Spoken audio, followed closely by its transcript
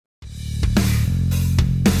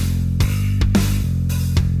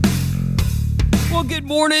Well, good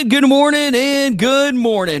morning, and good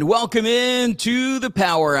morning. Welcome in to the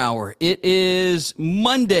Power Hour. It is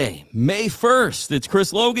Monday, May 1st. It's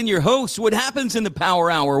Chris Logan, your host. What happens in the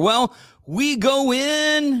Power Hour? Well, we go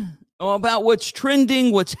in about what's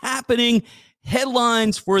trending, what's happening,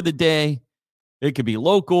 headlines for the day. It could be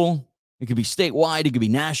local, it could be statewide, it could be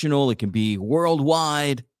national, it could be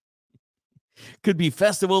worldwide, it could be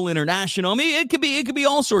festival, international. I mean, it could be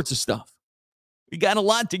all sorts of stuff. We got a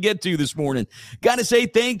lot to get to this morning. Got to say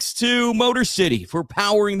thanks to Motor City for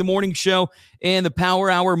powering the morning show and the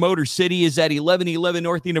Power Hour. Motor City is at 1111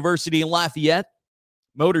 North University in Lafayette.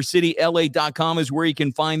 MotorCityLA.com is where you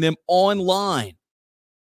can find them online.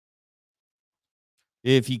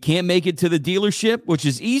 If you can't make it to the dealership, which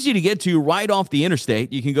is easy to get to right off the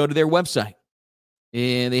interstate, you can go to their website.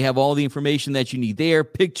 And they have all the information that you need there,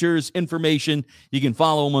 pictures, information. You can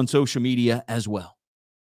follow them on social media as well.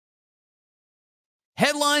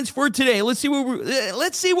 Headlines for today. Let's see what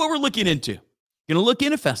we're looking into. Going to look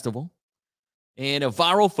in a festival and a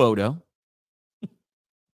viral photo.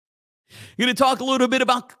 Going to talk a little bit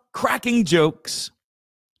about cracking jokes.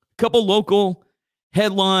 A couple local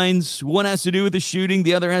headlines. One has to do with the shooting.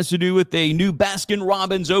 The other has to do with a new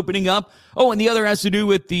Baskin-Robbins opening up. Oh, and the other has to do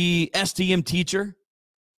with the STM teacher.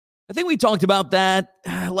 I think we talked about that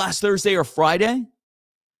last Thursday or Friday.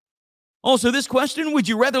 Also, this question, would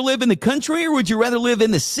you rather live in the country or would you rather live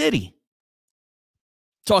in the city?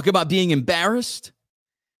 Talk about being embarrassed.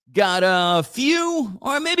 Got a few,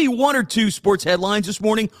 or maybe one or two sports headlines this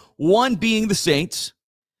morning, one being the Saints.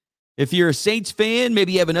 If you're a Saints fan,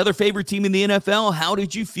 maybe you have another favorite team in the NFL, how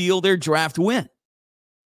did you feel their draft went?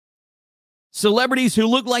 Celebrities who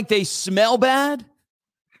look like they smell bad?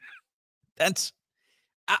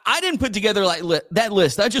 I didn't put together that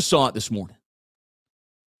list. I just saw it this morning.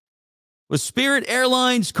 Was Spirit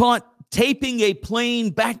Airlines caught taping a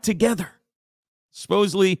plane back together?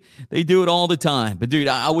 Supposedly, they do it all the time. But, dude,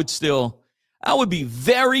 I would be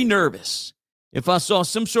very nervous if I saw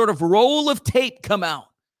some sort of roll of tape come out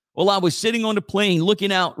while I was sitting on the plane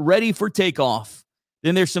looking out, ready for takeoff.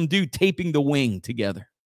 Then there's some dude taping the wing together.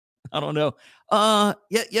 I don't know.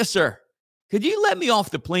 Yes, sir. Could you let me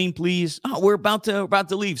off the plane, please? Oh, we're about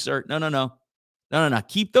to leave, sir. No.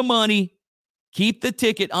 Keep the money. Keep the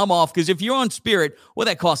ticket. I'm off. Because if you're on Spirit,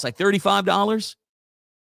 that costs like $35.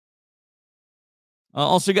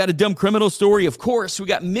 Also got a dumb criminal story. Of course, we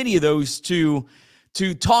got many of those to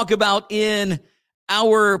talk about in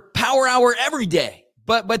our Power Hour every day.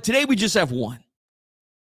 But today we just have one.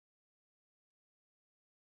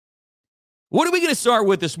 What are we going to start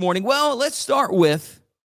with this morning? Well, let's start with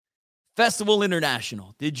Festival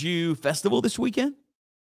International. Did you festival this weekend?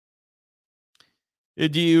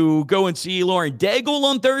 Did you go and see Lauren Daigle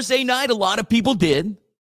on Thursday night? A lot of people did.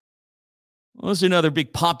 Well, there's another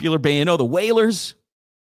big popular band. Oh, the Wailers.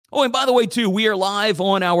 Oh, and by the way, too, we are live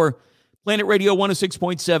on our Planet Radio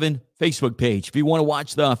 106.7 Facebook page. If you want to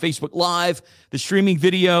watch the Facebook Live, the streaming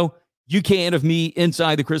video, you can of me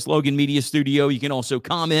inside the Chris Logan Media Studio. You can also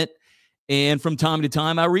comment. And from time to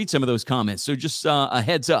time, I read some of those comments. So just a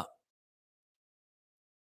heads up.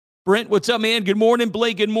 Brent, what's up, man? Good morning.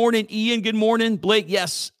 Blake, good morning. Ian, good morning. Blake,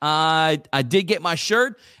 yes, I did get my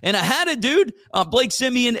shirt, and I had it, dude. Blake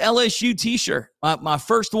sent me an LSU t-shirt, my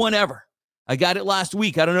first one ever. I got it last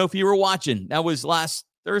week. I don't know if you were watching. That was last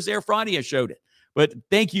Thursday or Friday I showed it. But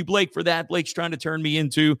thank you, Blake, for that. Blake's trying to turn me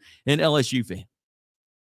into an LSU fan.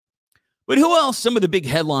 But who else? Some of the big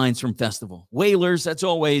headlines from Festival. Wailers, that's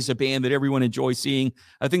always a band that everyone enjoys seeing.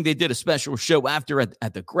 I think they did a special show after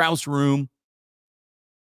at the Grouse Room.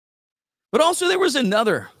 But also there was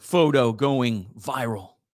another photo going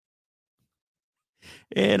viral.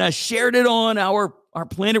 And I shared it on our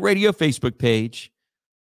Planet Radio Facebook page.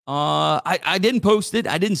 I didn't post it.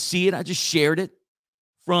 I didn't see it. I just shared it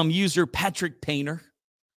from user Patrick Painter.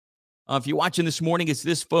 If you're watching this morning, it's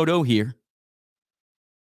this photo here.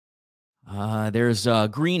 There's a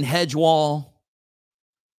green hedge wall.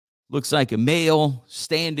 Looks like a male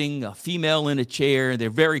standing, a female in a chair. They're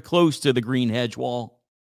very close to the green hedge wall.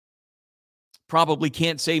 Probably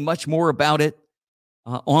can't say much more about it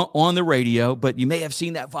on the radio, but you may have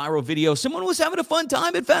seen that viral video. Someone was having a fun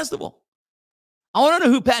time at Festival. I want to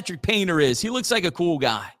know who Patrick Painter is. He looks like a cool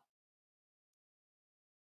guy.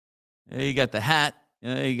 You got the hat.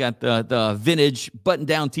 You got the vintage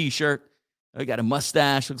button-down T-shirt. You got a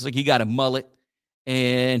mustache. Looks like he got a mullet.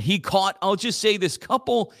 And he caught, I'll just say, this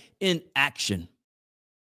couple in action.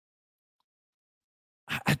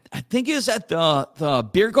 I think it's at the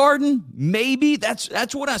beer garden. Maybe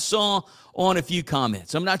that's what I saw on a few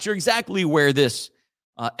comments. I'm not sure exactly where this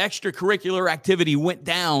extracurricular activity went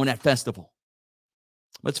down at Festival.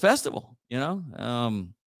 But it's Festival. You know,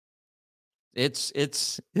 it's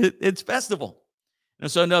festival. And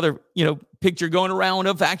so another, picture going around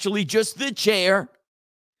of actually just the chair,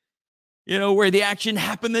 where the action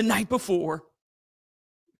happened the night before.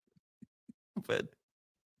 But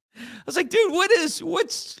I was like, dude, what's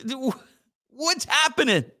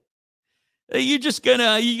happening? You're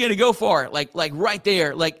gonna go for it, like right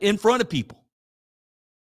there, like in front of people.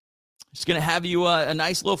 Just gonna have you a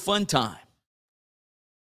nice little fun time.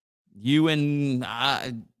 You and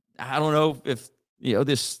I don't know if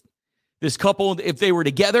this couple, if they were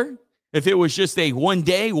together, if it was just a one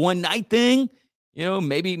day, one night thing,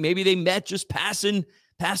 maybe they met just passing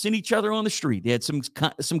each other on the street. They had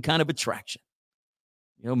some kind of attraction.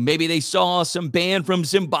 Maybe they saw some band from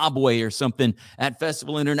Zimbabwe or something at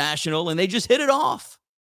Festival International and they just hit it off.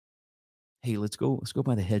 Hey, let's go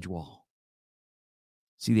by the hedge wall.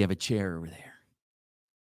 See, they have a chair over there.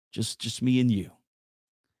 Just me and you.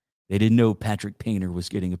 They didn't know Patrick Painter was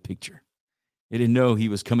getting a picture. They didn't know he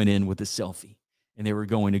was coming in with a selfie and they were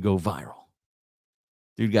going to go viral.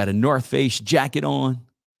 Dude got a North Face jacket on.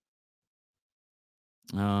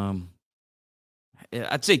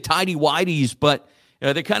 I'd say tidy whities, but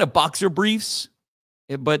they're kind of boxer briefs,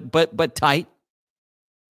 but tight.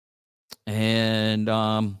 And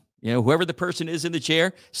whoever the person is in the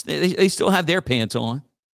chair, they still have their pants on.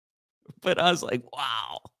 But I was like,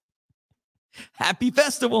 wow, happy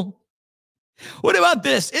festival. What about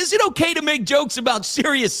this? Is it okay to make jokes about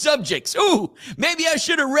serious subjects? Ooh, maybe I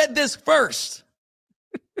should have read this first.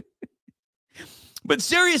 But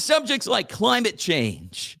serious subjects like climate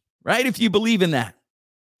change, right? If you believe in that.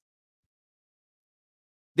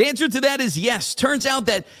 The answer to that is yes. Turns out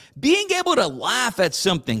that being able to laugh at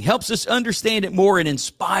something helps us understand it more and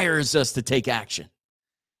inspires us to take action.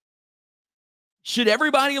 Should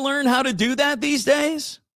everybody learn how to do that these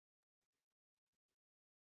days?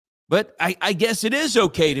 But I guess it is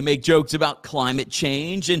okay to make jokes about climate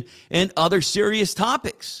change and other serious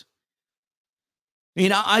topics.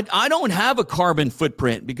 I don't have a carbon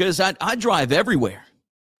footprint because I drive everywhere.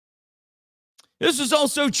 This is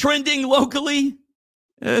also trending locally.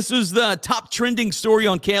 This is the top trending story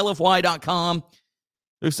on KLFY.com.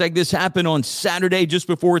 Looks like this happened on Saturday just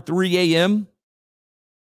before 3 a.m.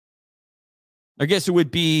 I guess it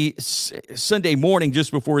would be Sunday morning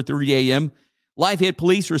just before 3 a.m. Lafayette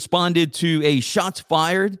police responded to a shots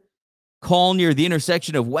fired call near the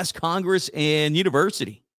intersection of West Congress and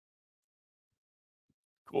University.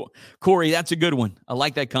 Cool. Corey, that's a good one. I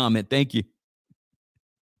like that comment. Thank you.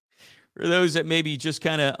 For those that maybe just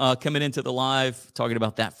kind of coming into the live, talking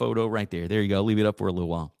about that photo right there. There you go. Leave it up for a little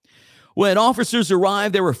while. When officers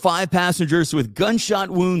arrived, there were 5 passengers with gunshot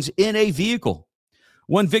wounds in a vehicle.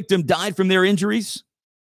 1 victim died from their injuries.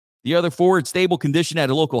 The other 4 in stable condition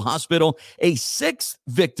at a local hospital. A 6th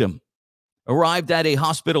victim arrived at a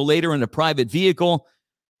hospital later in a private vehicle.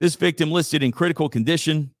 This victim listed in critical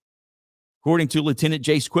condition. According to Lieutenant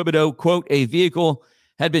Jace Quibido, quote, a vehicle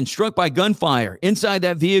had been struck by gunfire. Inside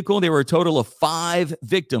that vehicle, there were a total of 5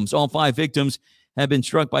 victims. All 5 victims had been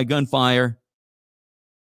struck by gunfire.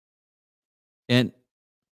 And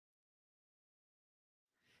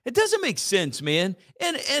it doesn't make sense, man.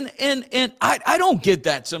 And I don't get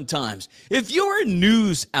that sometimes. If you're a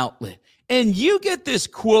news outlet and you get this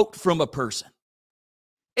quote from a person,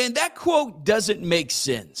 and that quote doesn't make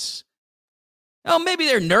sense. Oh, maybe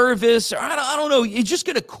they're nervous, or I don't know. You're just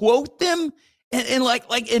gonna quote them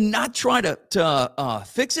and not try to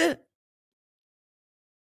fix it.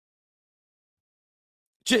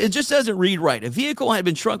 It just doesn't read right. A vehicle had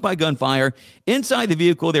been struck by gunfire. Inside the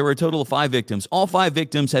vehicle, there were a total of 5 victims. All 5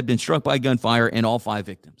 victims had been struck by gunfire, and all 5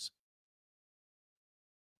 victims.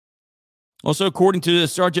 Also, according to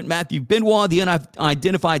Sergeant Matthew Benoit, the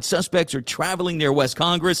unidentified suspects are traveling near West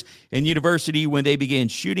Congress and University when they began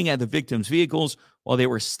shooting at the victims' vehicles while they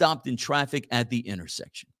were stopped in traffic at the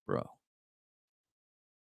intersection. Bro.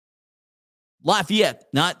 Lafayette,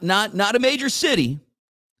 not a major city.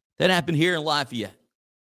 That happened here in Lafayette.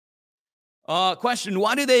 Question,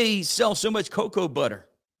 why do they sell so much cocoa butter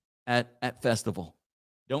at festival?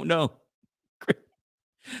 Don't know.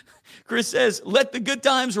 Chris says, let the good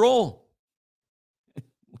times roll.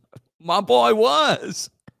 My boy was.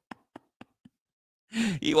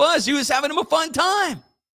 He was having him a fun time.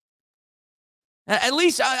 At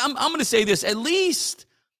least, I'm going to say this, at least,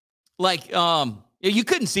 you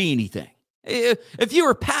couldn't see anything. If you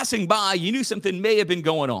were passing by, you knew something may have been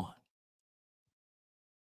going on.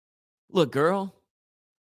 Look, girl,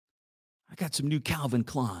 I got some new Calvin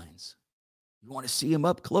Kleins. You want to see them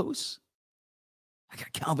up close? I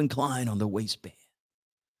got Calvin Klein on the waistband.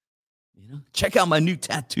 Check out my new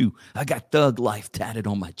tattoo. I got Thug Life tatted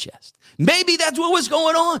on my chest. Maybe that's what was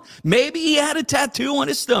going on. Maybe he had a tattoo on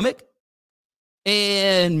his stomach.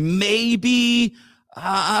 And maybe,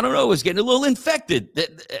 I don't know, was getting a little infected.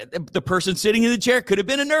 The person sitting in the chair could have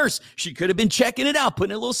been a nurse. She could have been checking it out,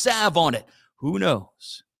 putting a little salve on it. Who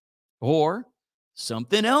knows? Or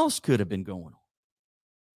something else could have been going on.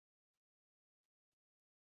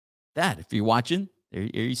 That, if you're watching, there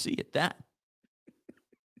you see it, that.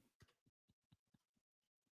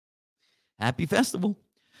 Happy festival.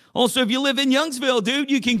 Also, if you live in Youngsville, dude,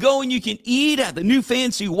 you can go and you can eat at the new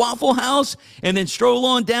fancy Waffle House and then stroll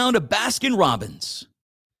on down to Baskin Robbins.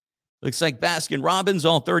 Looks like Baskin Robbins,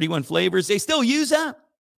 all 31 flavors. They still use that.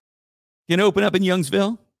 Can open up in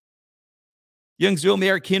Youngsville. Youngsville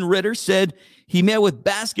Mayor Ken Ritter said he met with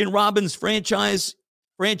Baskin Robbins franchisees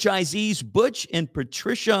Butch and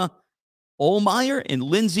Patricia Ohlmeyer and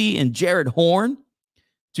Lindsay and Jared Horn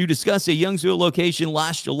to discuss a Youngsville location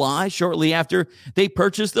last July, shortly after they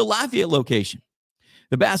purchased the Lafayette location.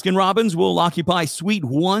 The Baskin Robbins will occupy Suite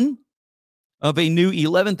 1 of a new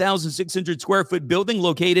 11,600 square foot building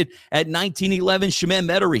located at 1911 Chemin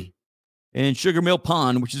Metairie in Sugar Mill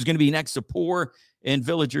Pond, which is going to be next to Poor and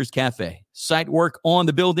Villagers Cafe. Site work on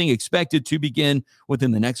the building expected to begin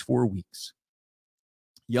within the next 4 weeks.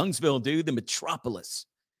 Youngsville, dude, the metropolis,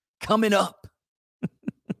 coming up.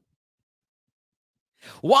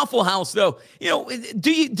 Waffle House, though,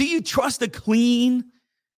 do you trust a clean,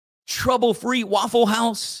 trouble-free Waffle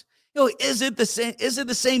House? Is it the same? Is it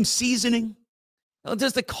the same seasoning?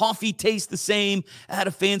 Does the coffee taste the same at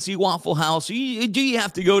a fancy Waffle House? Do you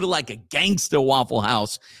have to go to like a gangster Waffle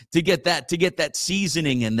House to get that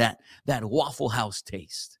seasoning and that Waffle House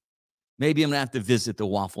taste? Maybe I'm gonna have to visit the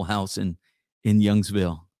Waffle House in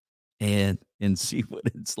Youngsville and see what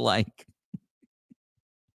it's like.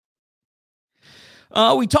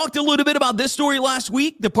 We talked a little bit about this story last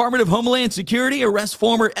week. Department of Homeland Security arrests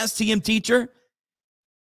former STM teacher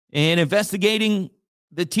and investigating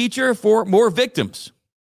the teacher for more victims.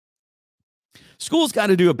 School's got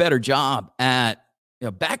to do a better job at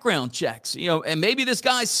background checks, and maybe this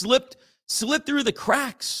guy slipped through the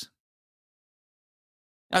cracks.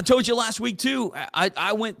 I told you last week, too,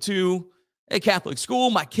 I went to a Catholic school.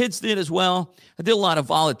 My kids did as well. I did a lot of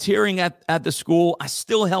volunteering at the school. I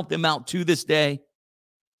still help them out to this day.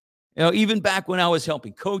 Even back when I was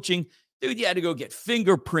helping coaching, dude, you had to go get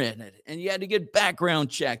fingerprinted and you had to get background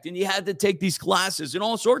checked and you had to take these classes and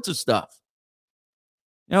all sorts of stuff.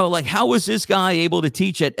 Like how was this guy able to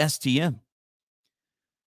teach at STM?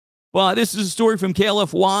 Well, this is a story from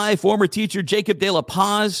KLFY. Former teacher Jacob De La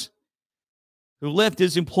Paz, who left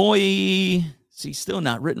his employee, still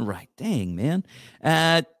not written right, dang, man,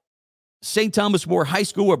 at St. Thomas More High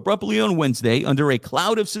School abruptly on Wednesday under a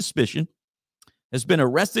cloud of suspicion, has been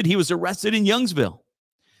arrested. He was arrested in Youngsville.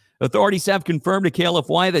 Authorities have confirmed to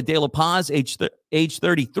KLFY that De La Paz, age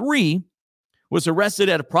 33, was arrested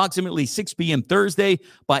at approximately 6 p.m. Thursday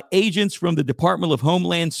by agents from the Department of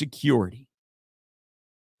Homeland Security.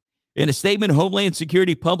 In a statement, Homeland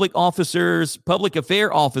Security Public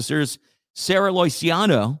Affair officers Sarah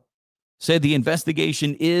Loisiano said the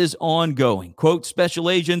investigation is ongoing. Quote, special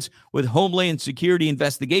agents with Homeland Security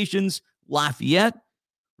Investigations, Lafayette,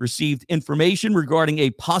 received information regarding a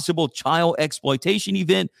possible child exploitation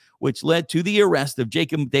event, which led to the arrest of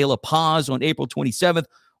Jacob De La Paz on April 27th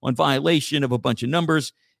on violation of a bunch of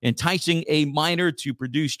numbers, enticing a minor to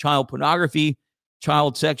produce child pornography,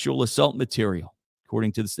 child sexual assault material,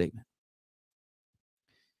 according to the statement.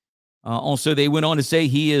 Also, they went on to say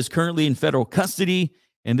he is currently in federal custody,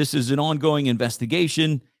 and this is an ongoing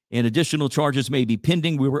investigation, and additional charges may be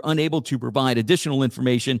pending. We were unable to provide additional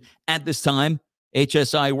information at this time.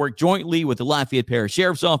 HSI worked jointly with the Lafayette Parish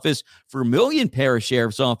Sheriff's Office, Vermilion Parish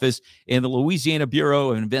Sheriff's Office, and the Louisiana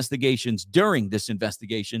Bureau of Investigations during this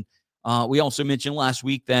investigation. We also mentioned last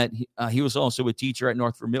week that he was also a teacher at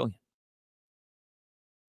North Vermilion.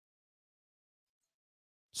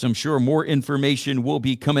 So I'm sure more information will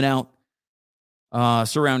be coming out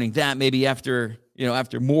surrounding that, maybe after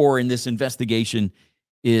more in this investigation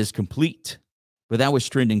is complete. But that was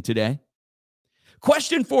trending today.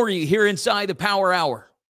 Question for you here inside the Power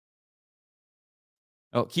Hour.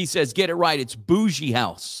 Oh, he says, get it right. It's Bougie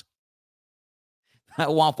House.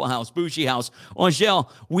 Waffle House, Bougie House.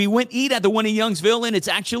 Angel, we went eat at the one in Youngsville, and it's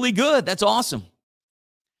actually good. That's awesome.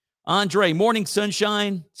 Andre, Morning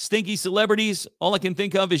Sunshine, Stinky Celebrities. All I can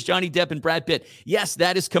think of is Johnny Depp and Brad Pitt. Yes,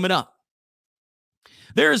 that is coming up.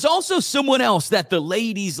 There is also someone else that the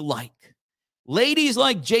ladies like. Ladies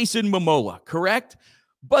like Jason Momoa, correct?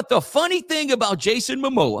 But the funny thing about Jason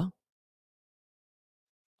Momoa,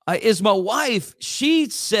 is my wife. She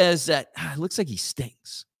says that it looks like he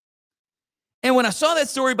stinks. And when I saw that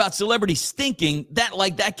story about celebrities stinking,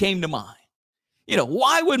 that came to mind.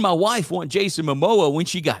 Why would my wife want Jason Momoa when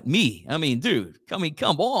she got me? I mean, dude, come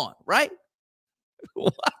on, right?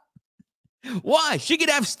 Why? She could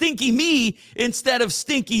have stinky me instead of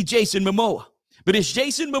stinky Jason Momoa. But is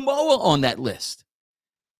Jason Momoa on that list?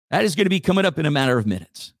 That is going to be coming up in a matter of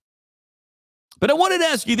minutes. But I wanted to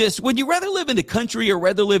ask you this. Would you rather live in the country or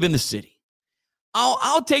rather live in the city?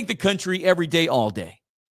 I'll take the country every day, all day.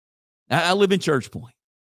 I live in Church Point.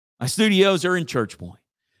 My studios are in Church Point.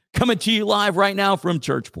 Coming to you live right now from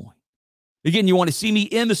Church Point. Again, you want to see me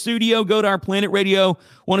in the studio, go to our Planet Radio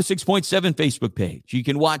 106.7 Facebook page. You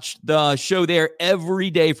can watch the show there every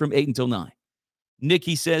day from 8 until 9.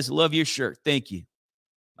 Nikki says, love your shirt. Thank you.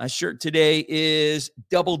 My shirt today is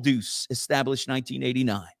Double Deuce, established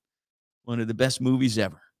 1989. One of the best movies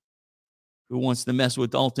ever. Who wants to mess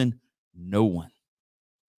with Dalton? No one.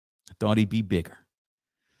 I thought he'd be bigger.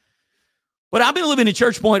 But I've been living in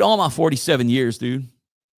Church Point all my 47 years, dude.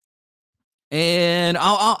 And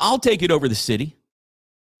I'll take it over the city.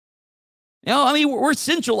 We're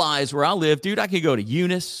centralized where I live, dude. I could go to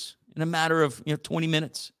Eunice in a matter of 20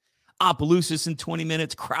 minutes. Opelousas in 20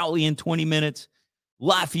 minutes. Crowley in 20 minutes.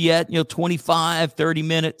 Lafayette, 25, 30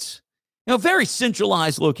 minutes. Very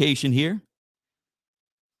centralized location here.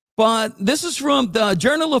 But this is from the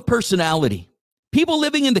Journal of Personality. People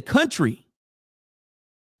living in the country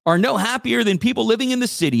are no happier than people living in the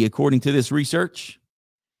city, according to this research.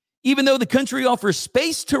 Even though the country offers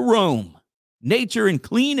space to roam, nature, and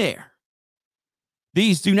clean air,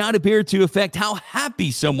 these do not appear to affect how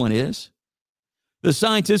happy someone is. The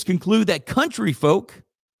scientists conclude that country folk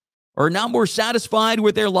are not more satisfied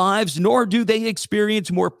with their lives, nor do they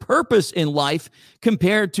experience more purpose in life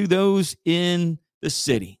compared to those in the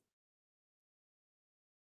city.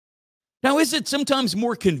 Now, is it sometimes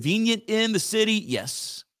more convenient in the city?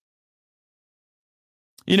 Yes.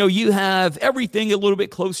 You have everything a little bit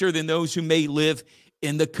closer than those who may live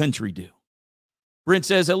in the country do. Brent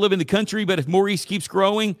says, I live in the country, but if Maurice keeps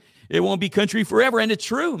growing, it won't be country forever. And it's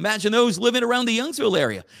true. Imagine those living around the Youngsville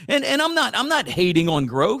area. And I'm not hating on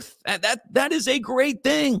growth. That is a great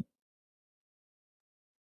thing.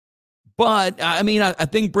 But I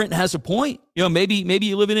think Brent has a point. Maybe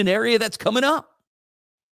you live in an area that's coming up.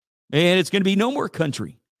 And it's going to be no more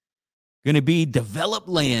country. Going to be developed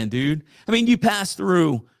land, dude. You pass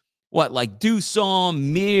through like Dussault,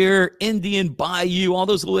 Mere, Indian Bayou, all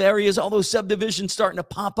those little areas, all those subdivisions starting to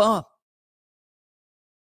pop up.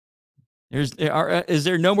 Is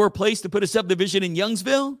there no more place to put a subdivision in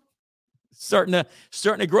Youngsville? Starting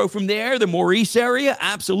to grow from there, the Maurice area?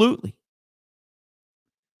 Absolutely.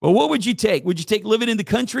 Well, what would you take? Would you take living in the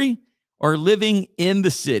country or living in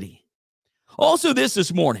the city? Also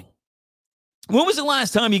this morning. When was the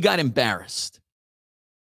last time you got embarrassed?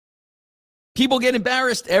 People get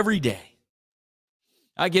embarrassed every day.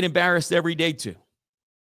 I get embarrassed every day too.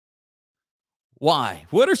 Why?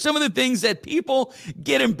 What are some of the things that people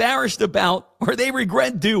get embarrassed about or they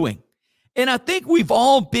regret doing? And I think we've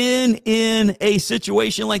all been in a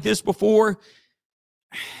situation like this before.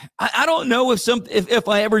 I don't know if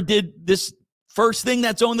I ever did this first thing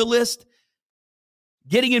that's on the list.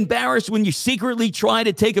 Getting embarrassed when you secretly try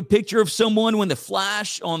to take a picture of someone when the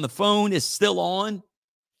flash on the phone is still on.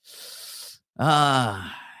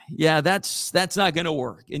 Yeah, that's not going to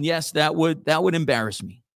work. And yes, that would embarrass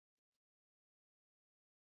me.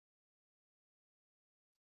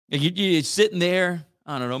 You're sitting there,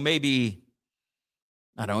 I don't know, maybe,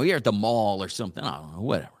 you're at the mall or something. I don't know,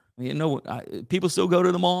 whatever. People still go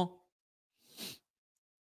to the mall.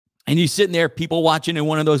 And you're sitting there, people watching in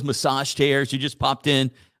one of those massage chairs. You just popped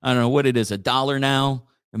in, I don't know what it is, $1 now.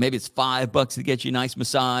 Or maybe it's $5 to get you a nice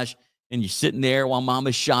massage. And you're sitting there while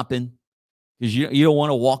mama's shopping because you don't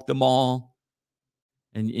want to walk the mall.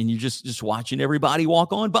 And you're just watching everybody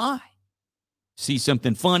walk on by. See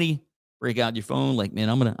something funny, break out your phone, like, man,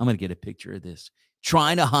 I'm gonna get a picture of this.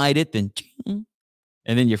 Trying to hide it, then and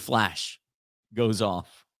then your flash goes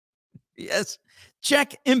off. Yes,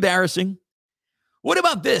 check embarrassing. What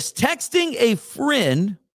about this? Texting a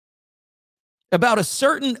friend about a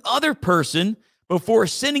certain other person before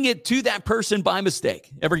sending it to that person by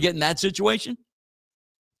mistake. Ever get in that situation?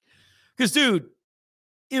 Because, dude,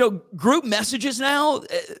 group messages now,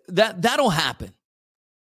 that'll happen.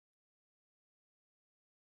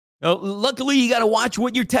 Luckily, you got to watch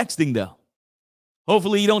what you're texting, though.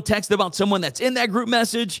 Hopefully, you don't text about someone that's in that group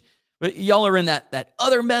message, but y'all are in that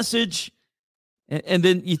other message. And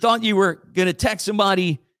then you thought you were going to text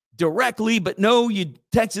somebody directly, but no, you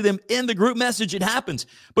texted them in the group message, it happens.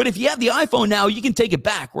 But if you have the iPhone now, you can take it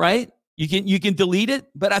back, right? You can delete it,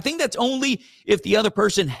 but I think that's only if the other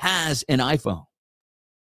person has an iPhone.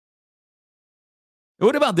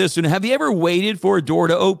 What about this one? Have you ever waited for a door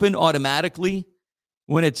to open automatically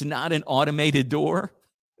when it's not an automated door?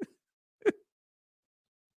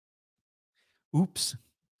 Oops.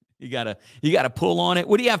 You gotta pull on it.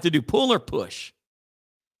 What do you have to do? Pull or push?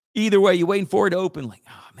 Either way, you're waiting for it to open, like,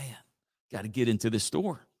 oh man, got to get into the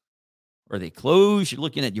store. Or they close, you're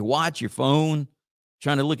looking at your watch, your phone,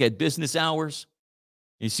 trying to look at business hours.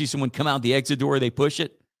 You see someone come out the exit door, they push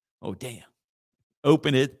it. Oh, damn.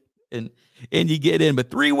 Open it, and you get in.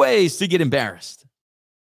 But 3 ways to get embarrassed.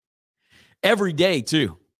 Every day,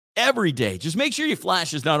 too. Every day. Just make sure your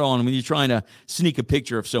flash is not on when you're trying to sneak a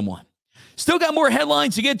picture of someone. Still got more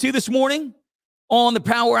headlines to get to this morning on the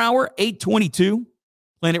Power Hour, 822,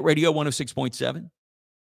 Planet Radio 106.7.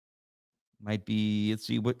 Might be,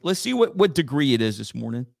 let's see what degree it is this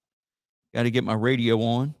morning. Got to get my radio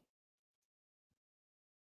on.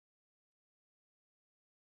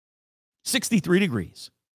 63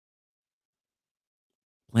 degrees.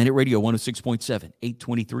 Planet Radio 106.7,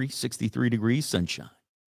 823, 63 degrees, sunshine.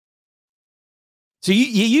 So you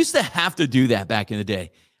used to have to do that back in the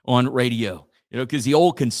day on radio, because the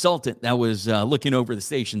old consultant that was looking over the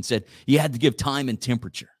station said you had to give time and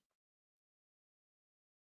temperature.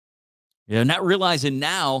 Not realizing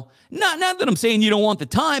now, not that I'm saying you don't want the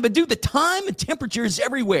time, but dude, the time and temperature is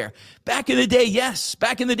everywhere. Back in the day, yes.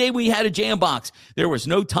 Back in the day we had a jam box. There was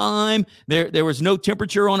no time. There was no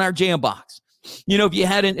temperature on our jam box. If you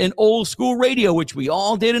had an old school radio, which we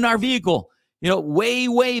all did in our vehicle,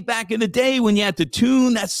 way back in the day when you had to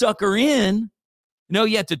tune that sucker in,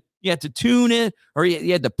 you had to tune it, or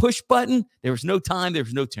you had the push button. There was no time. There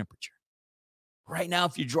was no temperature. Right now,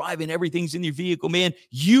 if you're driving, everything's in your vehicle, man.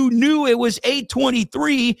 You knew it was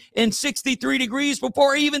 823 and 63 degrees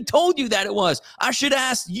before I even told you that it was. I should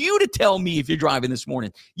ask you to tell me if you're driving this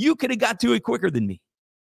morning. You could have got to it quicker than me.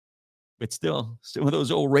 But still, some of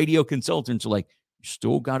those old radio consultants are like, you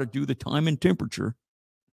still got to do the time and temperature.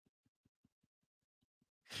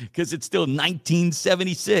 Because it's still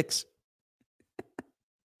 1976.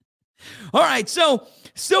 All right, so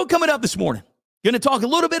still coming up this morning. Going to talk a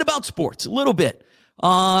little bit about sports, a little bit.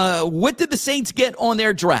 What did the Saints get on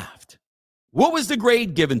their draft? What was the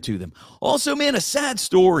grade given to them? Also, man, a sad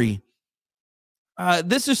story.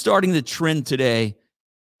 This is starting to trend today.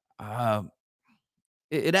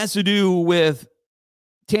 It has to do with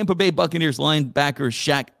Tampa Bay Buccaneers linebacker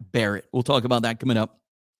Shaq Barrett. We'll talk about that coming up.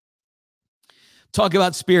 Talk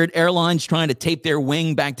about Spirit Airlines trying to tape their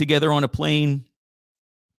wing back together on a plane.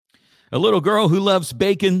 A little girl who loves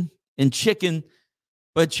bacon and chicken,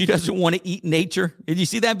 but she doesn't want to eat nature. Did you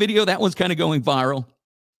see that video? That one's kind of going viral.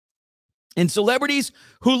 And celebrities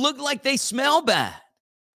who look like they smell bad.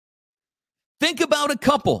 Think about a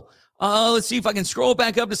couple. Let's see if I can scroll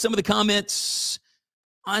back up to some of the comments.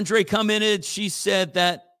 Andre commented. She said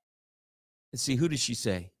that, let's see, who did she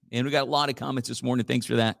say? And we got a lot of comments this morning. Thanks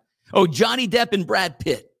for that. Oh, Johnny Depp and Brad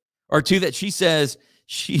Pitt are two that she says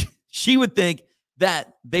she would think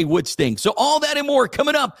that they would stink. So all that and more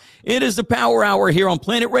coming up. It is the Power Hour here on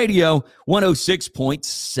Planet Radio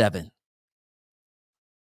 106.7.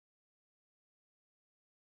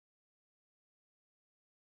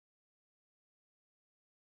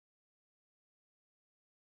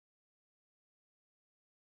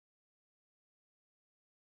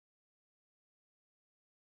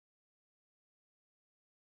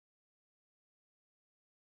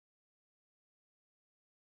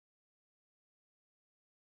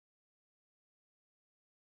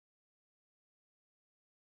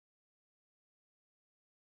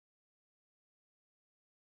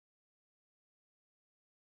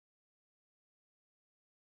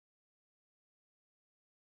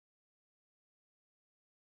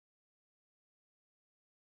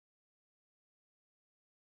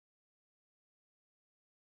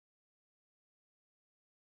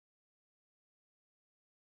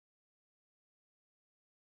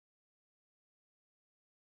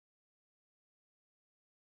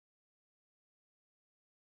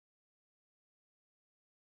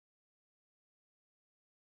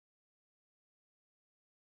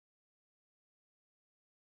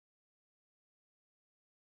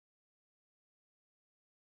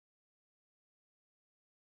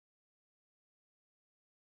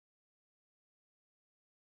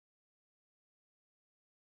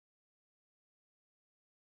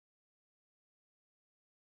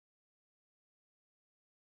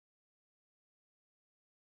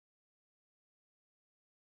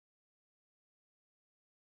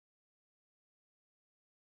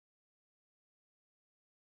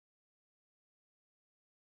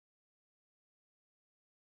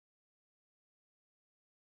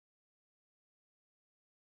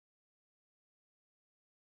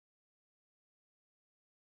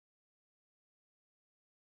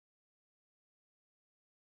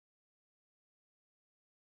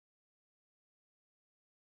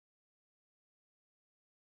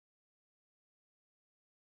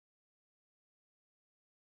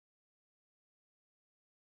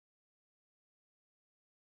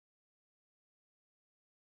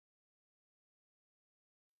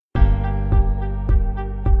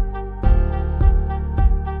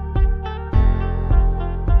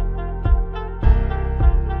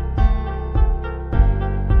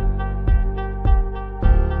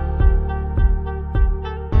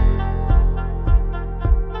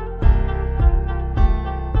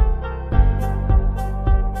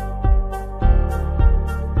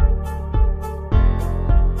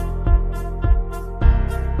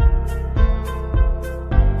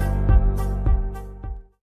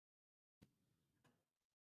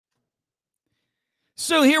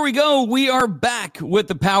 So here we go. We are back with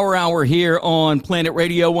the Power Hour here on Planet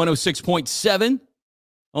Radio 106.7.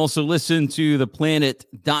 Also listen to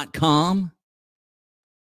theplanet.com.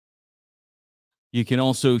 You can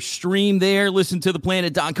also stream there, listen to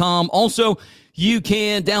theplanet.com. Also, you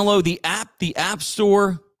can download the App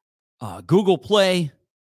Store, Google Play,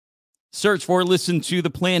 search for Listen to the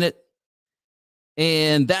Planet.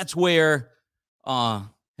 And that's where,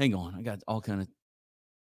 hang on, I got all kind of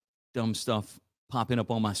dumb stuff popping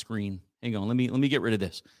up on my screen. Hang on, let me get rid of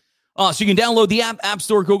this. So you can download the App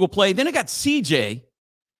Store, Google Play. Then I got CJ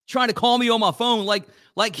trying to call me on my phone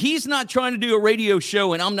like he's not trying to do a radio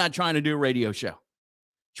show and I'm not trying to do a radio show.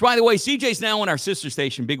 Which, by the way, CJ's now on our sister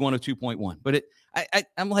station, Big 102.1. But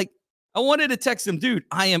I'm like, I wanted to text him, dude,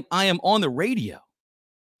 I am on the radio.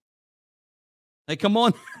 Like, come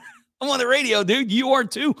on. I'm on the radio, dude. You are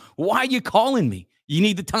too. Why are you calling me? You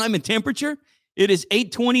need the time and temperature? It is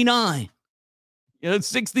 8:29. It's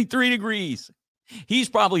 63 degrees. He's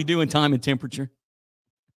probably doing time and temperature.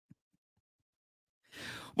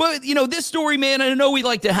 But, this story, man, I know we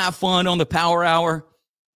like to have fun on the Power Hour.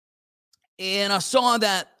 And I saw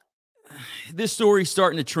that this story's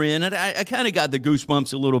starting to trend. And I kind of got the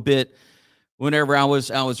goosebumps a little bit whenever I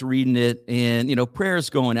was reading it. And,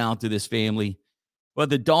 prayers going out to this family.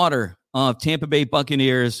 But the daughter of Tampa Bay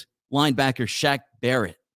Buccaneers linebacker Shaq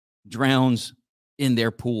Barrett drowns in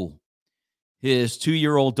their pool. His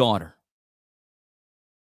 2-year-old daughter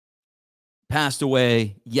passed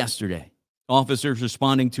away yesterday. Officers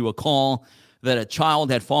responding to a call that a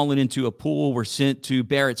child had fallen into a pool were sent to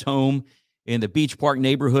Barrett's home in the Beach Park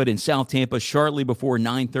neighborhood in South Tampa shortly before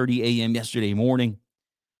 9:30 a.m. yesterday morning.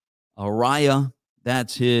 Araya,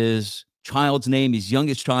 that's his child's name, his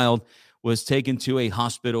youngest child, was taken to a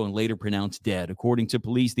hospital and later pronounced dead. According to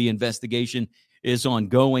police, the investigation is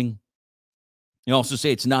ongoing. They also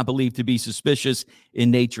say it's not believed to be suspicious in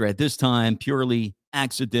nature at this time, purely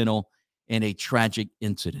accidental and a tragic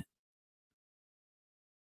incident.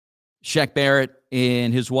 Shaq Barrett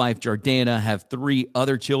and his wife, Jordana, have 3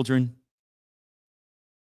 other children.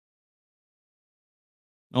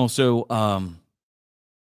 Also, a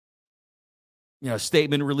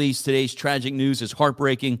statement released. Today's tragic news is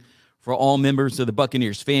heartbreaking for all members of the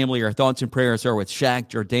Buccaneers family. Our thoughts and prayers are with Shaq,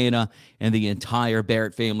 Jordana, and the entire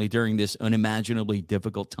Barrett family during this unimaginably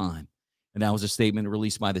difficult time. And that was a statement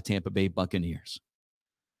released by the Tampa Bay Buccaneers.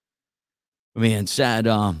 Man, sad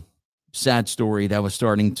story that was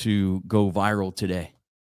starting to go viral today.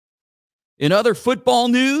 In other football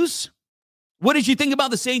news, what did you think about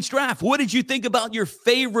the Saints draft? What did you think about your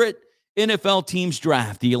favorite NFL team's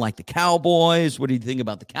draft? Do you like the Cowboys? What do you think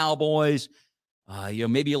about the Cowboys?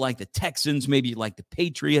 Maybe you like the Texans. Maybe you like the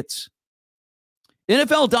Patriots.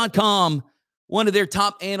 NFL.com, one of their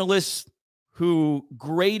top analysts who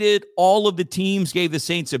graded all of the teams, gave the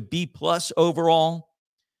Saints a B+ overall.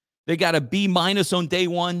 They got a B- on day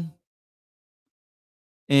 1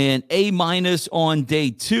 and A- on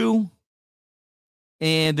day 2.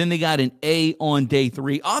 And then they got an A on day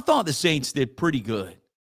 3. I thought the Saints did pretty good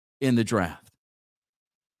in the draft.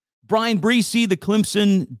 Brian Breesy, the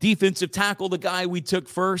Clemson defensive tackle, the guy we took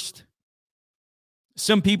first.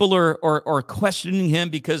 Some people are questioning him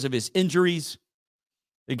because of his injuries.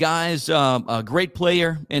 The guy's a great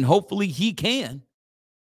player, and hopefully he can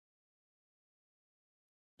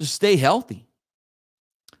just stay healthy.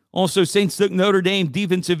 Also, Saints took Notre Dame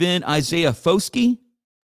defensive end Isaiah Foskey,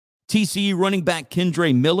 TCU running back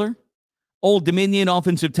Kendre Miller, Old Dominion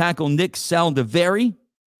offensive tackle Nick Saldiveri,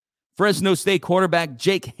 Fresno State quarterback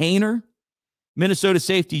Jake Haener, Minnesota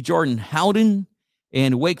safety Jordan Howden,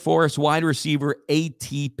 and Wake Forest wide receiver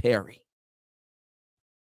A.T. Perry.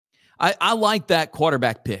 I like that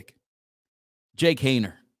quarterback pick, Jake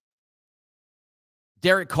Haener.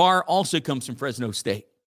 Derek Carr also comes from Fresno State,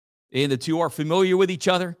 and the two are familiar with each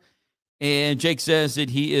other. And Jake says that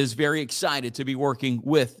he is very excited to be working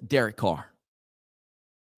with Derek Carr.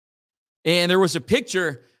 And there was a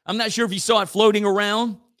picture, I'm not sure if you saw it floating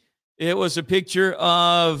around. It was a picture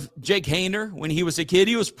of Jake Haener when he was a kid.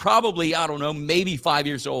 He was probably, I don't know, maybe 5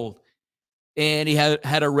 years old. And he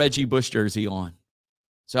had a Reggie Bush jersey on.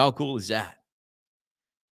 So how cool is that?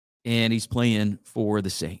 And he's playing for the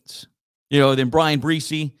Saints. Then Brian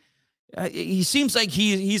Breesy, he seems like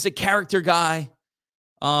he's a character guy.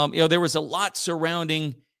 There was a lot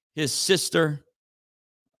surrounding his sister.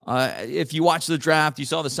 If you watched the draft, you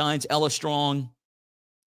saw the signs. Ella Strong,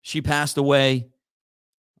 she passed away.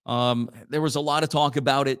 There was a lot of talk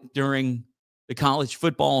about it during the college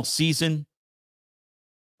football season.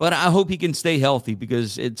 But I hope he can stay healthy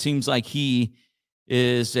because it seems like he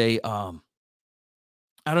is a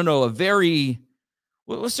very,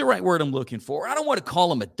 what's the right word I'm looking for? I don't want to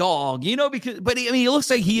call him a dog, but he looks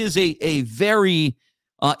like he is a very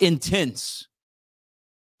intense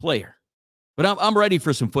player. But I'm ready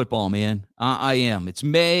for some football, man. I am. It's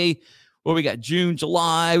May. Well, we got June,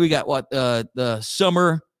 July. We got the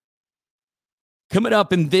summer coming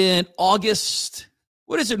up, and then August.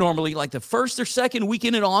 What is it normally? Like the first or second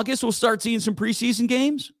weekend in August, we'll start seeing some preseason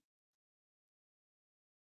games.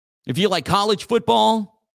 If you like college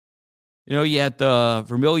football, you had the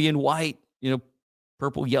vermilion, white,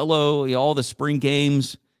 purple, yellow, all the spring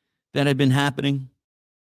games that had been happening.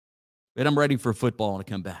 But I'm ready for football to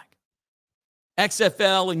come back.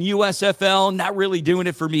 XFL and USFL, not really doing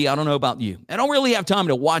it for me. I don't know about you. I don't really have time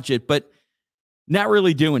to watch it, but not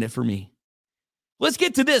really doing it for me. Let's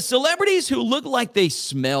get to this. Celebrities who look like they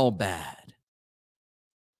smell bad.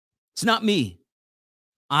 It's not me.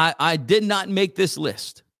 I did not make this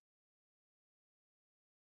list.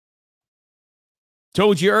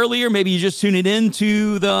 Told you earlier, maybe you just tuned in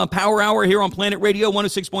to the Power Hour here on Planet Radio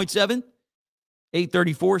 106.7,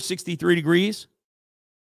 834, 63 degrees.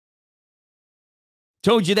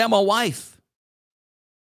 Told you that my wife,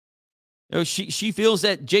 she feels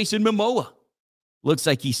that Jason Momoa looks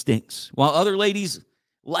like he stinks, while other ladies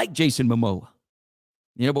like Jason Momoa.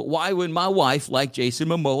 But why would my wife like Jason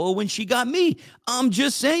Momoa when she got me? I'm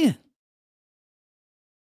just saying.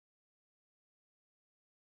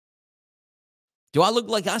 Do I look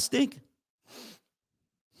like I stink?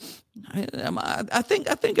 I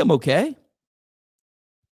think I'm okay.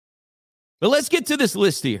 But let's get to this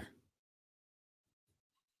list here.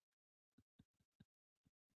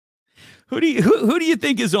 Who do you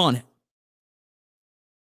think is on it?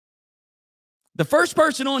 The first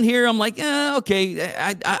person on here, I'm like, okay,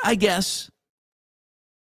 I guess.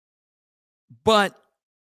 But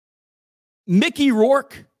Mickey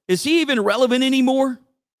Rourke, is he even relevant anymore?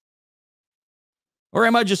 Or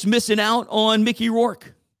am I just missing out on Mickey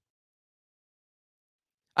Rourke?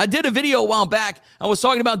 I did a video a while back. I was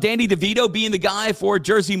talking about Danny DeVito being the guy for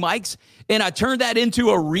Jersey Mike's, and I turned that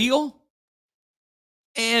into a reel.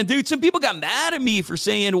 And, dude, some people got mad at me for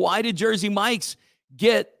saying, why did Jersey Mike's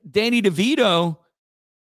get Danny DeVito?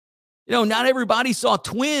 Not everybody saw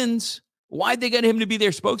Twins. Why'd they get him to be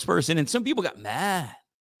their spokesperson? And some people got mad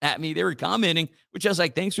at me. They were commenting, which I was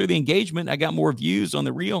like, thanks for the engagement. I got more views on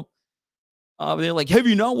the reel. They're like, have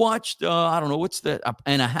you not watched, I don't know, what's the,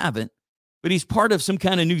 and I haven't, but he's part of some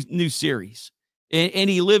kind of new series. And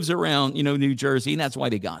he lives around, New Jersey, and that's why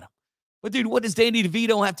they got him. But, dude, what does Danny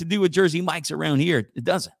DeVito have to do with Jersey Mike's around here? It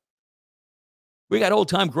doesn't. We got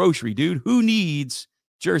old-time grocery, dude. Who needs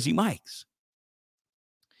Jersey Mike's?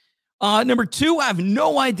 Number 2, I have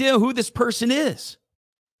no idea who this person is.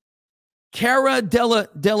 Cara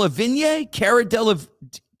Delevingne? Cara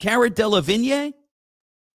Delevingne?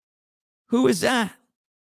 Who is that?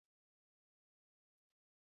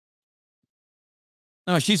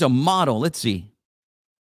 Oh, she's a model. Let's see.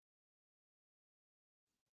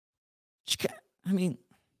 She kind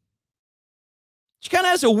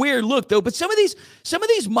of has a weird look, though. But some of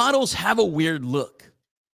these models have a weird look.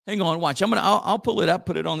 Hang on, watch. I'll pull it up,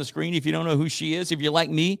 put it on the screen. If you don't know who she is, if you're like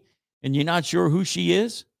me and you're not sure who she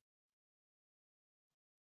is,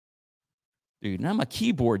 dude. Now my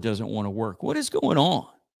keyboard doesn't want to work. What is going on?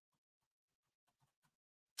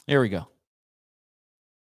 There we go.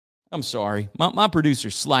 I'm sorry. My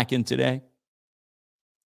producer's slacking today.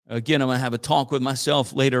 Again, I'm going to have a talk with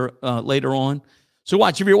myself later on. So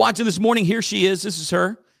watch. If you're watching this morning, here she is. This is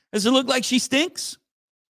her. Does it look like she stinks?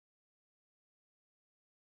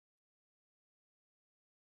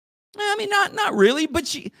 I mean, not really,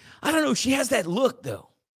 but I don't know. She has that look, though.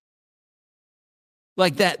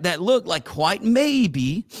 Like that look, like quite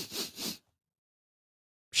maybe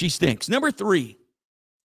she stinks. Number 3.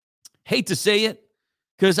 Hate to say it,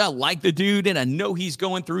 because I like the dude and I know he's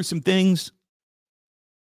going through some things.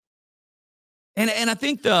 And I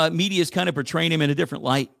think the media is kind of portraying him in a different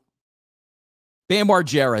light. Bam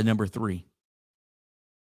Margera, number 3.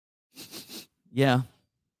 Yeah.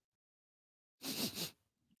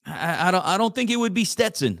 I don't think it would be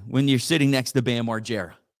Stetson when you're sitting next to Bam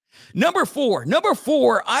Margera. Number 4,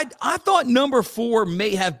 I thought number 4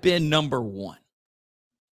 may have been number 1.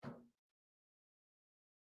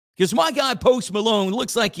 Because my guy, Post Malone,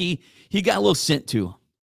 looks like he got a little sent to him.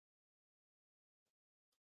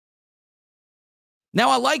 Now,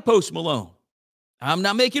 I like Post Malone. I'm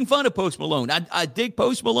not making fun of Post Malone. I dig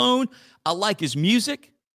Post Malone. I like his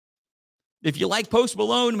music. If you like Post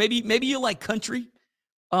Malone, maybe you like country.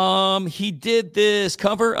 He did this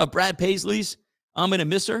cover of Brad Paisley's I'm Gonna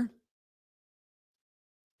Miss Her.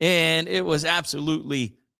 And it was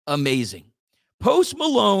absolutely amazing. Post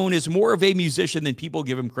Malone is more of a musician than people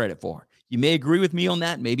give him credit for. You may agree with me on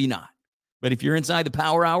that, maybe not. But if you're inside the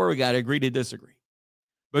Power Hour, we got to agree to disagree.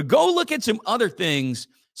 But go look at some other things,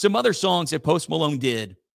 some other songs that Post Malone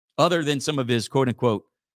did other than some of his quote unquote,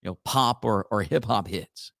 pop or hip hop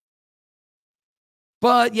hits.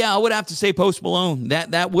 But yeah, I would have to say Post Malone.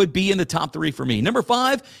 That would be in the top 3 for me. Number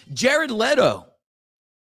 5, Jared Leto.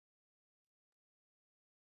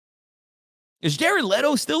 Is Jared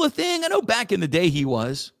Leto still a thing? I know back in the day he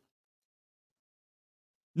was.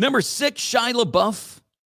 Number 6, Shia LaBeouf.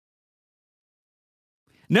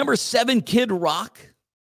 Number 7, Kid Rock.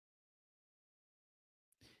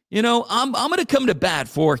 I'm going to come to bat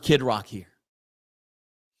for Kid Rock here.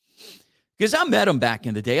 Because I met him back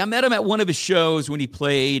in the day. I met him at one of his shows when he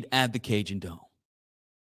played at the Cajun Dome.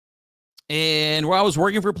 And where I was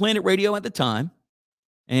working for Planet Radio at the time.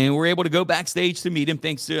 And we were able to go backstage to meet him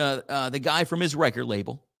thanks to the guy from his record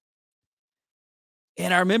label.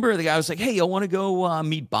 And I remember the guy was like, hey, y'all want to go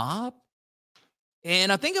meet Bob?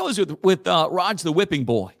 And I think I was with Raj the Whipping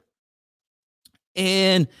Boy.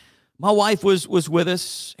 And my wife was with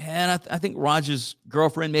us. And I think Raj's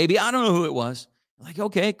girlfriend, maybe. I don't know who it was. Like,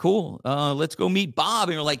 okay, cool. Let's go meet Bob.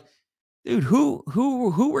 And we're like, dude, who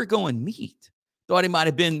we're going to meet? Thought he might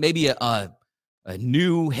have been maybe a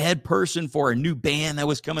new head person for a new band that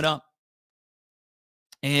was coming up.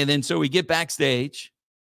 And then so we get backstage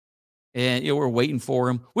and we're waiting for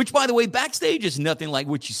him, which, by the way, backstage is nothing like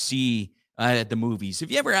what you see at the movies.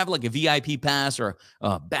 If you ever have like a VIP pass or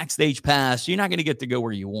a backstage pass, you're not going to get to go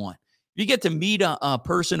where you want. If you get to meet a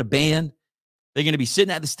person, a band, they're going to be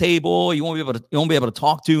sitting at this table. You won't be able to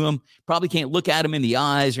talk to them. Probably can't look at them in the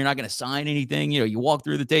eyes. You're not going to sign anything. You walk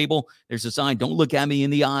through the table. There's a sign, don't look at me in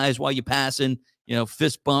the eyes while you're passing.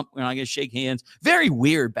 Fist bump. We're not going to shake hands. Very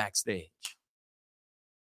weird backstage.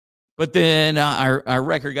 But then our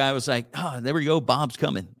record guy was like, oh, there we go. Bob's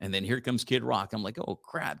coming. And then here comes Kid Rock. I'm like, oh,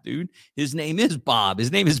 crap, dude. His name is Bob.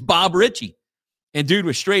 His name is Bob Ritchie. And dude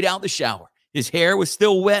was straight out the shower. His hair was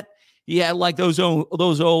still wet. He had like those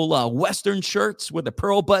old Western shirts with the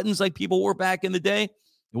pearl buttons like people wore back in the day. It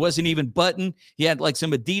wasn't even buttoned. He had like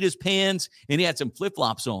some Adidas pants and he had some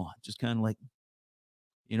flip-flops on. Just kind of like,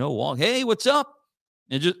 walk, hey, what's up?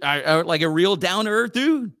 And just like a real down-to-earth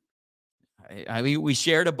dude. I mean, we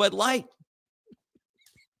shared a Bud Light.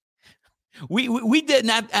 We didn't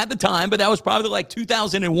at the time, but that was probably like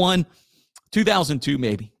 2001, 2002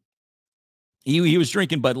 maybe. He was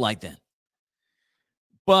drinking Bud Light then.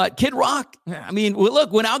 But Kid Rock, I mean,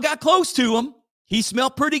 look, when I got close to him, he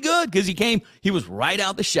smelled pretty good because he was right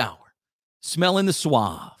out the shower, smelling the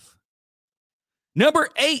suave. Number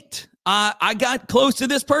 8, I got close to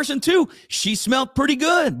this person too. She smelled pretty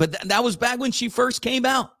good, but that was back when she first came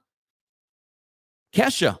out.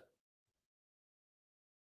 Kesha.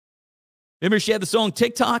 Remember she had the song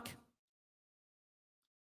TikTok?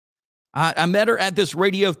 I met her at this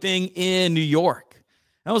radio thing in New York.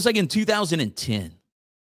 That was like in 2010.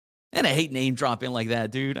 And I hate name dropping like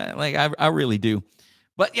that, dude. I really do.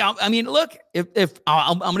 But yeah, I mean, look, if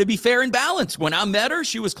I'm going to be fair and balanced. When I met her,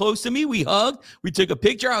 she was close to me. We hugged. We took a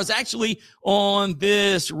picture. I was actually on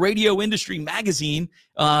this radio industry magazine,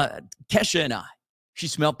 Kesha and I. She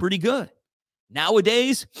smelled pretty good.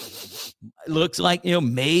 Nowadays, it looks like,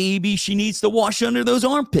 maybe she needs to wash under those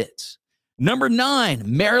armpits. Number 9,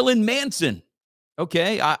 Marilyn Manson.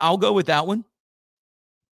 Okay, I'll go with that one.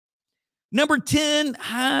 Number 10,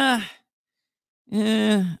 I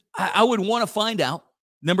would want to find out.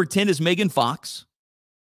 Number 10 is Megan Fox.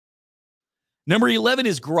 Number 11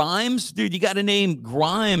 is Grimes. Dude, you got to name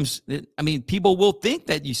Grimes. I mean, people will think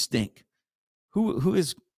that you stink. Who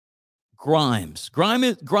is Grimes?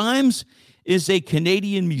 Grimes is a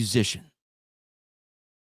Canadian musician.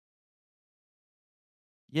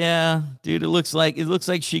 Yeah, dude, it looks like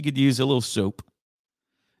she could use a little soap.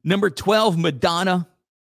 Number 12, Madonna.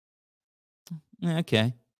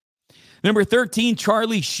 Okay. Number 13,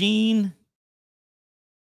 Charlie Sheen.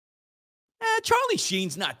 Charlie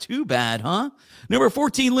Sheen's not too bad, huh? Number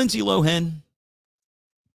 14, Lindsay Lohan.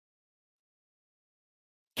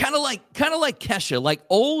 Kind of like Kesha, like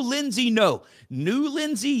old Lindsay, no. New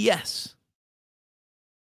Lindsay, yes.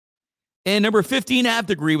 And number 15, I have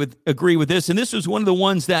to agree with this, and this was one of the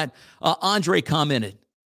ones that Andre commented.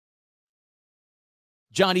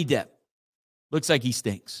 Johnny Depp. Looks like he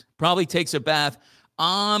stinks. Probably takes a bath.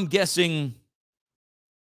 I'm guessing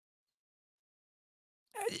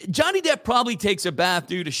Johnny Depp probably takes a bath,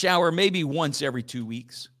 dude, a shower maybe once every 2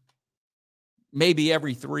 weeks. Maybe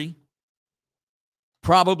every 3.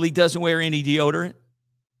 Probably doesn't wear any deodorant.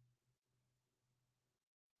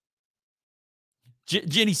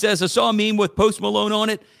 Jenny says, I saw a meme with Post Malone on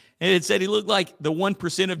it, And it said he looked like the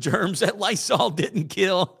 1% of germs that Lysol didn't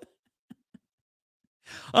kill.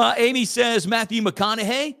 Amy says Matthew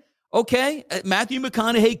McConaughey. Okay, Matthew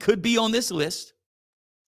McConaughey could be on this list.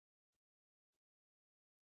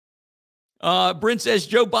 Brent says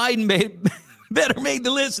Joe Biden better made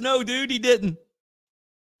the list. No, dude, he didn't.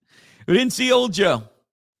 We didn't see old Joe.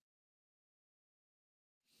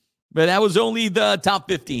 But that was only the top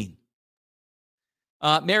 15.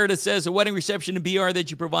 Meredith says a wedding reception in BR that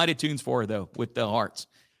you provided tunes for, though, with the hearts.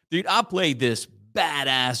 Dude, I played this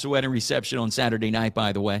badass wedding reception on Saturday night,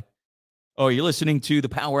 by the way. Oh, you're listening to the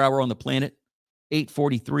Power Hour on the Planet,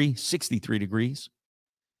 843, 63 degrees.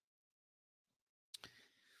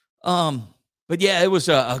 But yeah, it was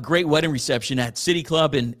a great wedding reception at City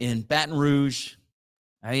Club in Baton Rouge.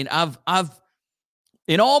 I mean, I've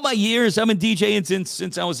in all my years, I've been DJing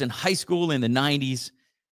since I was in high school in the 90s.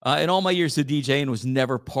 In all my years of DJing, was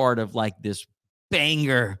never part of like this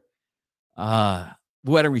banger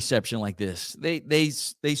wedding reception like this. They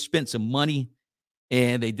spent some money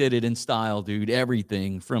and they did it in style, dude.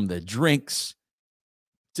 Everything from the drinks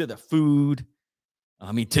to the food.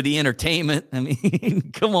 I mean, to the entertainment. I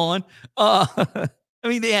mean, come on. I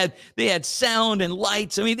mean, they had sound and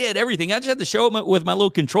lights. I mean, they had everything. I just had to show up with my little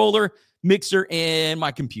controller, mixer, and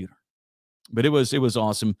my computer. But it was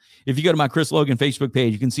awesome. If you go to my Chris Logan Facebook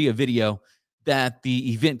page, you can see a video that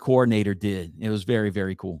the event coordinator did. It was very,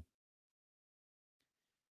 very cool.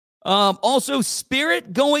 Also,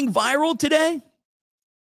 Spirit going viral today.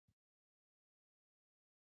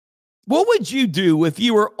 What would you do if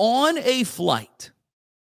you were on a flight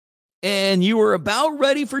and you were about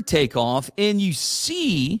ready for takeoff and you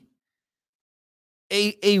see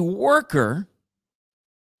a worker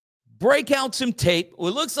break out some tape? Well,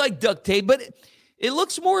 it looks like duct tape, but it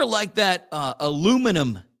looks more like that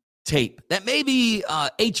aluminum tape that maybe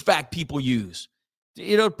HVAC people use,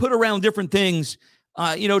 put around different things,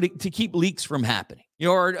 to keep leaks from happening,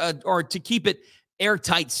 or to keep it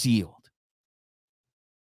airtight sealed.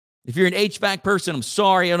 If you're an HVAC person, I'm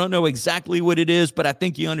sorry, I don't know exactly what it is, but I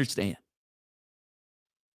think you understand.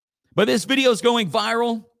 But this video is going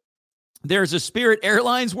viral. There's a Spirit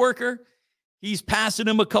Airlines worker. He's passing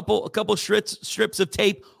him a couple strips of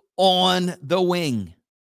tape on the wing.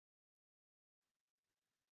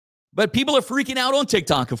 But people are freaking out on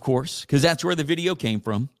TikTok, of course, because that's where the video came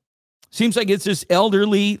from. Seems like it's this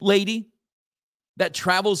elderly lady that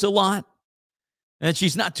travels a lot, and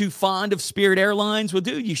she's not too fond of Spirit Airlines. Well,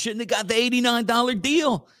 dude, you shouldn't have got the $89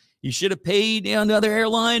 deal. You should have paid another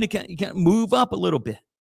airline to kind of move up a little bit.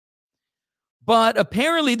 But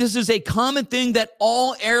apparently this is a common thing that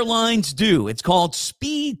all airlines do. It's called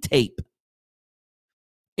speed tape.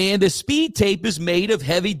 And the speed tape is made of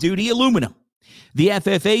heavy-duty aluminum. The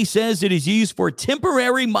FFA says it is used for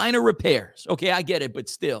temporary minor repairs. Okay, I get it, but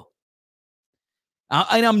still.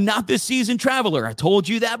 And I'm not this seasoned traveler. I told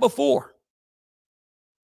you that before.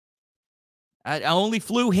 I only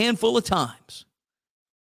flew a handful of times.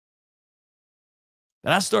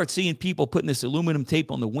 But I start seeing people putting this aluminum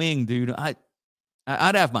tape on the wing, dude.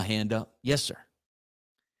 I'd have my hand up. Yes, sir.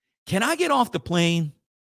 Can I get off the plane?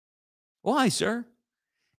 Why, sir?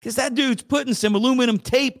 Because that dude's putting some aluminum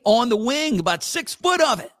tape on the wing, about 6 foot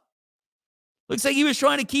of it. Looks like he was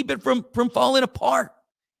trying to keep it from falling apart.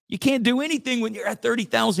 You can't do anything when you're at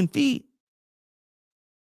 30,000 feet.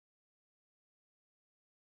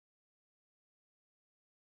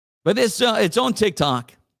 But this it's on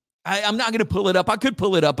TikTok. I'm not going to pull it up. I could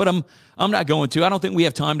pull it up, but I'm not going to. I don't think we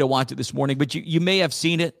have time to watch it this morning, but you may have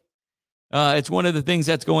seen it. It's one of the things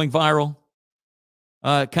that's going viral.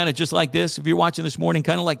 Kind of just like this. If you're watching this morning,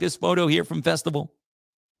 kind of like this photo here from Festival,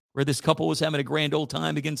 where this couple was having a grand old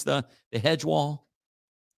time against the hedge wall.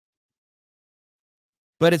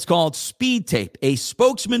 But it's called speed tape. A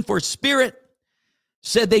spokesman for Spirit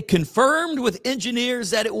said they confirmed with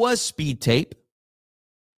engineers that it was speed tape.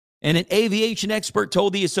 And an aviation expert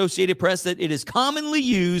told the Associated Press that it is commonly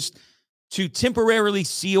used to temporarily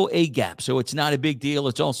seal a gap. So it's not a big deal.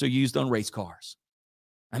 It's also used on race cars.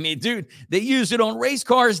 I mean, dude, they use it on race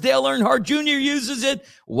cars. Dale Earnhardt Jr. uses it.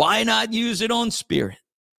 Why not use it on Spirit?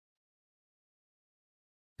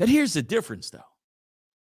 But here's the difference, though.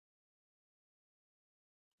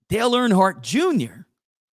 Dale Earnhardt Jr.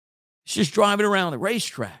 is just driving around the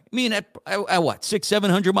racetrack. I mean, at what,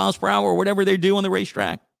 600-700 miles per hour or whatever they do on the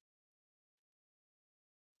racetrack?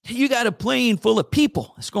 You got a plane full of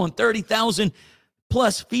people. It's going 30,000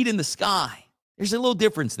 plus feet in the sky. There's a little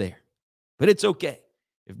difference there, but it's okay.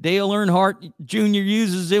 If Dale Earnhardt Jr.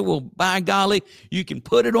 uses it, well, by golly, you can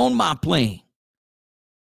put it on my plane.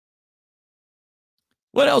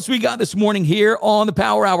 What else we got this morning here on the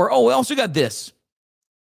Power Hour? Oh, we also got this.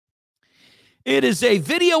 It is a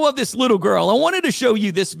video of this little girl. I wanted to show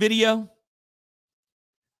you this video.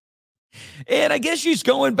 And I guess she's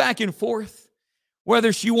going back and forth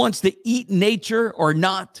whether she wants to eat nature or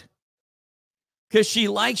not, because she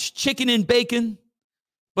likes chicken and bacon,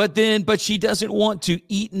 but she doesn't want to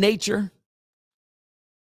eat nature.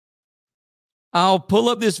 I'll pull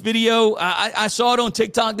up this video. I saw it on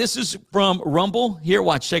TikTok. This is from Rumble. Here,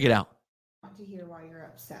 watch. Check it out. I want to hear why you're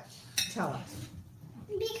upset. Tell us.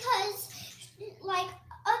 Because, like,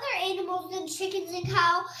 other animals than chickens and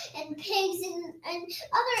cow and pigs and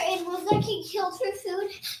other animals that can kill for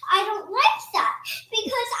food, I don't like that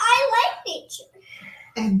because I like nature.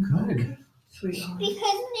 And good, sweetheart. Because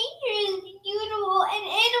nature is beautiful and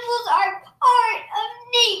animals are part of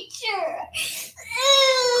nature.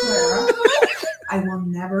 Clara, I will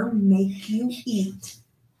never make you eat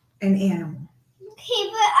an animal. Okay,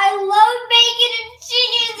 but I love bacon and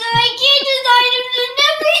chicken, so I can't decide if to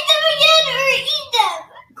never eat them again or eat them.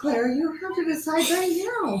 Clara, you have to decide right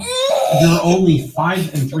now. You're only 5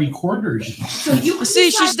 3/4. So you can See,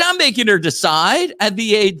 decide. she's not making her decide at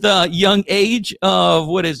the young age of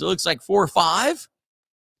it looks like 4 or 5.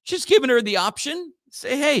 She's giving her the option.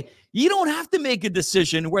 Say, hey, you don't have to make a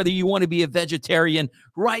decision whether you want to be a vegetarian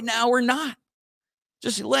right now or not.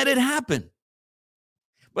 Just let it happen.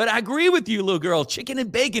 But I agree with you, little girl. Chicken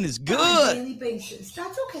and bacon is On a good. daily basis.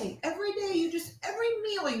 That's okay. Every day, every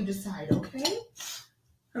meal you decide, okay?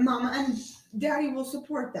 And Mama and Daddy will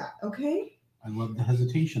support that, okay? I love the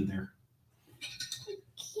hesitation there.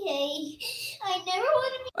 Okay, I never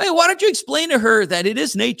want to Hey, why don't you explain to her that it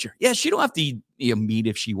is nature? Yeah, she don't have to eat meat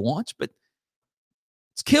if she wants, but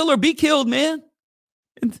it's kill or be killed, man.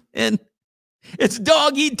 And it's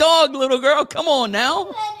dog eat dog, little girl. Come on now.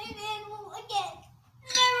 be an animal again.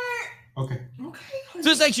 Never. Okay. Okay.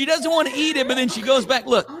 So it's like she doesn't want to eat it, but then she goes back.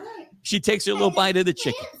 Look, All right. she takes her little bite of the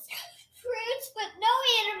chicken. Plants, fruits, but no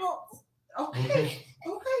animals. Okay.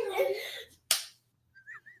 Okay.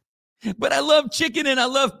 But I love chicken and I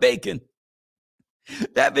love bacon.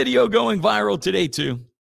 That video going viral today, too.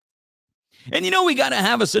 And we got to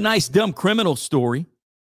have us a nice dumb criminal story.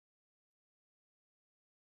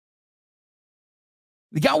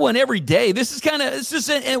 We got one every day. This is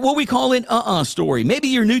what we call an story. Maybe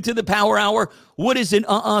you're new to the Power Hour. What is an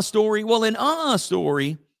story? Well, an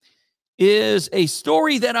story is a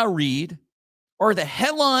story that I read or the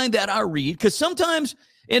headline that I read. Because sometimes,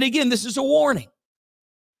 and again, this is a warning,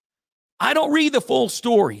 I don't read the full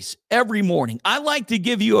stories every morning. I like to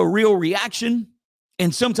give you a real reaction.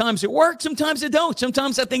 And sometimes it works, sometimes it don't.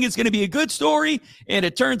 Sometimes I think it's going to be a good story, and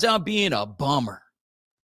it turns out being a bummer.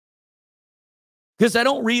 Because I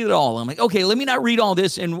don't read it all. I'm like, okay, let me not read all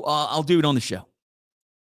this, and I'll do it on the show.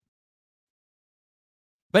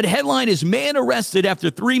 But the headline is, man arrested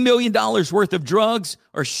after $3 million worth of drugs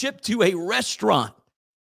are shipped to a restaurant.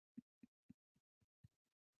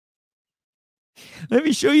 Let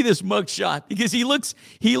me show you this mugshot because he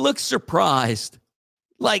looks surprised.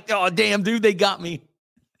 Like, oh, damn, dude, they got me.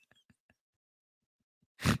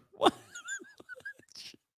 What?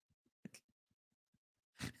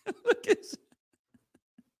 Look at this.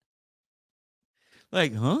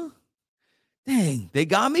 Like, huh? Dang, they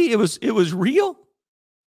got me? It was real?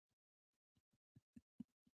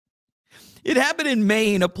 It happened in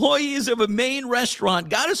Maine. Employees of a Maine restaurant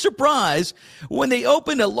got a surprise when they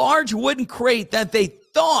opened a large wooden crate that they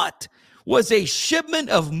thought was a shipment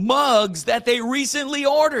of mugs that they recently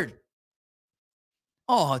ordered.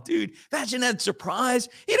 Oh, dude, imagine that surprise.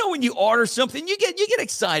 When you order something, you get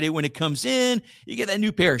excited when it comes in. You get that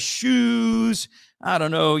new pair of shoes. I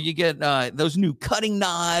don't know. You get those new cutting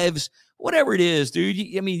knives, whatever it is, dude.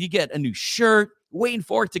 You get a new shirt, waiting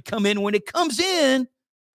for it to come in. When it comes in,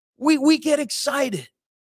 we get excited.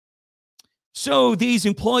 So these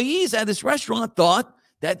employees at this restaurant thought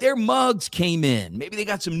that their mugs came in. Maybe they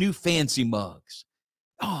got some new fancy mugs.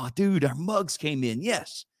 Oh, dude, our mugs came in.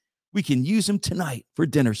 Yes, we can use them tonight for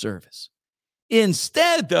dinner service.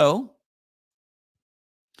 Instead, though,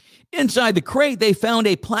 inside the crate, they found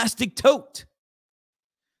a plastic tote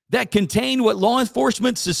that contained what law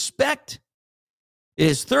enforcement suspect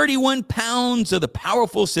is 31 pounds of the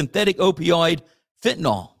powerful synthetic opioid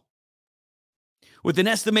fentanyl, with an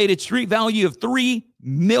estimated street value of $3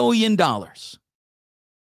 million.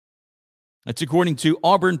 That's according to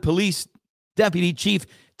Auburn Police Deputy Chief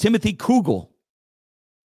Timothy Kugel.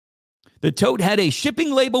 The tote had a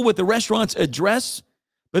shipping label with the restaurant's address,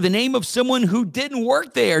 but the name of someone who didn't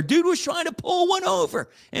work there. Dude was trying to pull one over.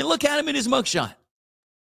 And look at him in his mugshot.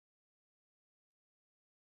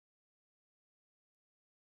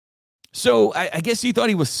 So I guess he thought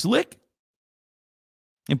he was slick.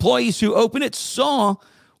 Employees who opened it saw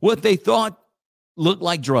what they thought looked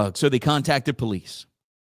like drugs, so they contacted police.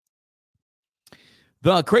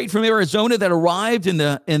 The crate from Arizona that arrived in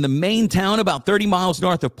the main town about 30 miles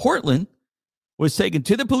north of Portland was taken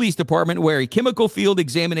to the police department, where a chemical field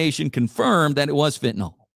examination confirmed that it was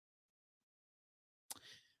fentanyl.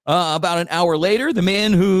 About an hour later, the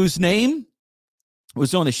man whose name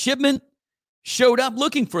was on the shipment showed up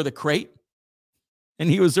looking for the crate, and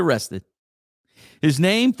he was arrested. His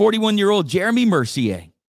name, 41-year-old Jeremy Mercier.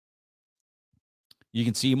 You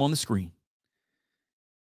can see him on the screen.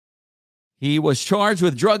 He was charged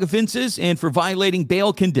with drug offenses and for violating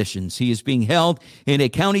bail conditions. He is being held in a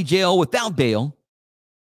county jail without bail.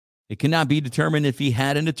 It cannot be determined if he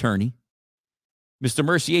had an attorney. Mr.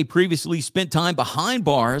 Mercier previously spent time behind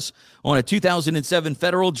bars on a 2007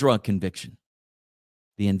 federal drug conviction.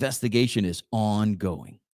 The investigation is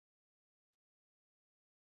ongoing.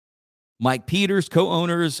 Mike Peters,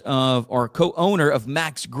 co-owner of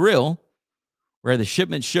Max Grill, where the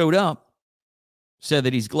shipment showed up, said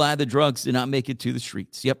that he's glad the drugs did not make it to the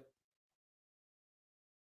streets. Yep.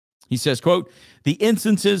 He says, quote, "The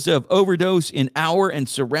instances of overdose in our and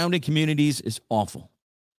surrounding communities is awful.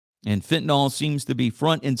 And fentanyl seems to be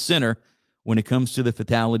front and center when it comes to the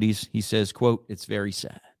fatalities." He says, quote, "It's very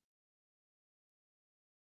sad."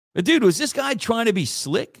 But dude, was this guy trying to be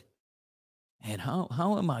slick? And how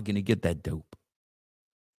am I going to get that dope?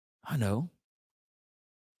 I know.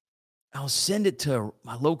 I'll send it to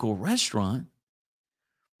my local restaurant,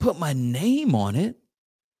 put my name on it.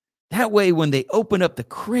 That way, when they open up the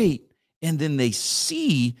crate and then they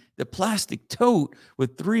see the plastic tote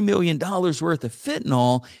with $3 million worth of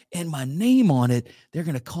fentanyl and my name on it, they're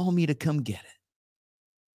going to call me to come get it.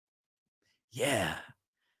 Yeah,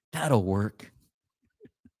 that'll work.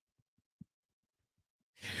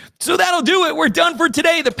 So that'll do it. We're done for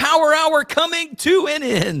today. The Power Hour coming to an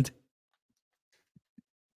end.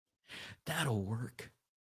 That'll work.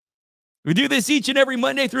 We do this each and every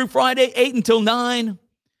Monday through Friday, 8 until 9.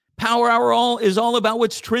 Power Hour is all about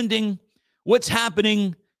what's trending, what's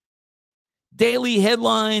happening, daily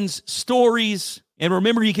headlines, stories. And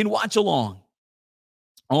remember, you can watch along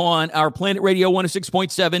on our Planet Radio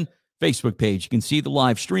 106.7 Facebook page. You can see the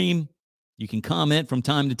live stream. You can comment from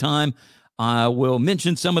time to time. I will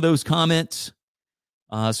mention some of those comments.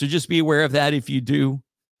 So just be aware of that if you do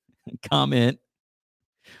comment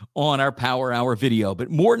on our Power Hour video. But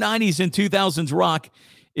more 90s and 2000s rock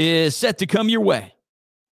is set to come your way.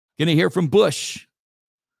 Going to hear from Bush.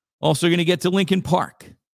 Also going to get to Linkin Park.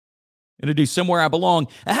 Going to do Somewhere I Belong.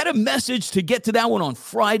 I had a message to get to that one on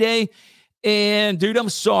Friday. And dude, I'm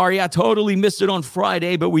sorry. I totally missed it on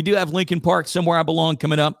Friday. But we do have Linkin Park, Somewhere I Belong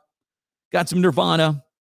coming up. Got some Nirvana.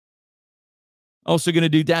 Also going to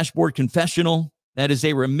do Dashboard Confessional. That is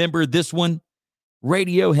a Remember This One.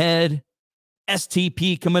 Radiohead.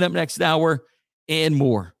 STP coming up next hour. And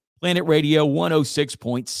more. Planet Radio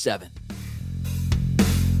 106.7.